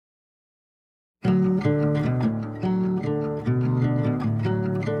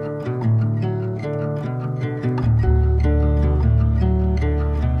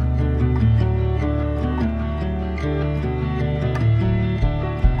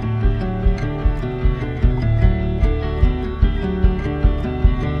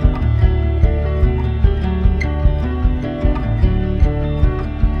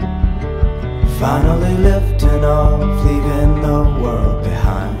of leaving the world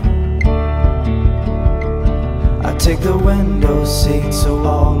behind. I take the window seat so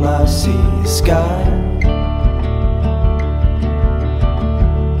all I see is sky.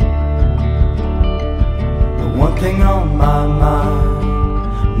 The one thing on my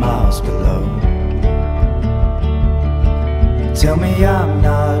mind, miles below. Tell me I'm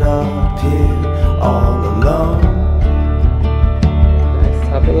not up here all alone. Nice,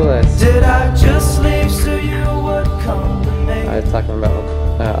 top of the list. Did I just leave so you would come to me? I was talking about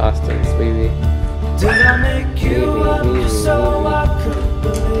Austin's Weeby. Did I make you up just so I could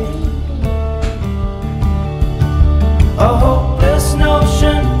believe? A hopeless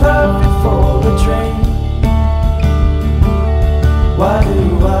notion perfect for a dream. Why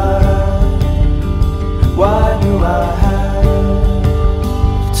do I have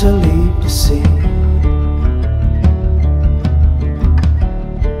to leave the sea?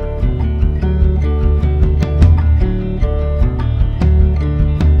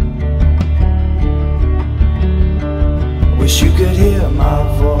 Wish you could hear my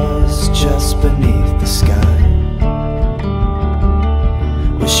voice just beneath the sky.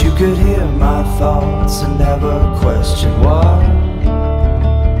 Wish you could hear my thoughts and never question why.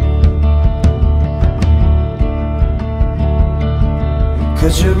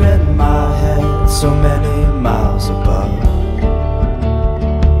 Cause you're in my head so many miles above.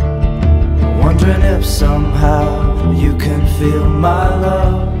 Wondering if somehow you can feel my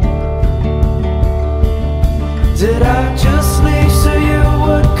love. Did I just leave so you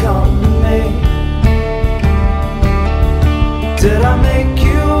would come to me? Did I make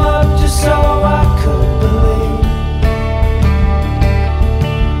you up just so I could believe?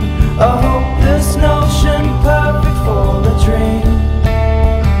 A hopeless notion perfect for a dream.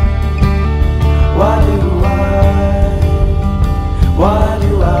 Why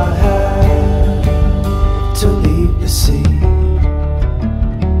do I have to leave the sea?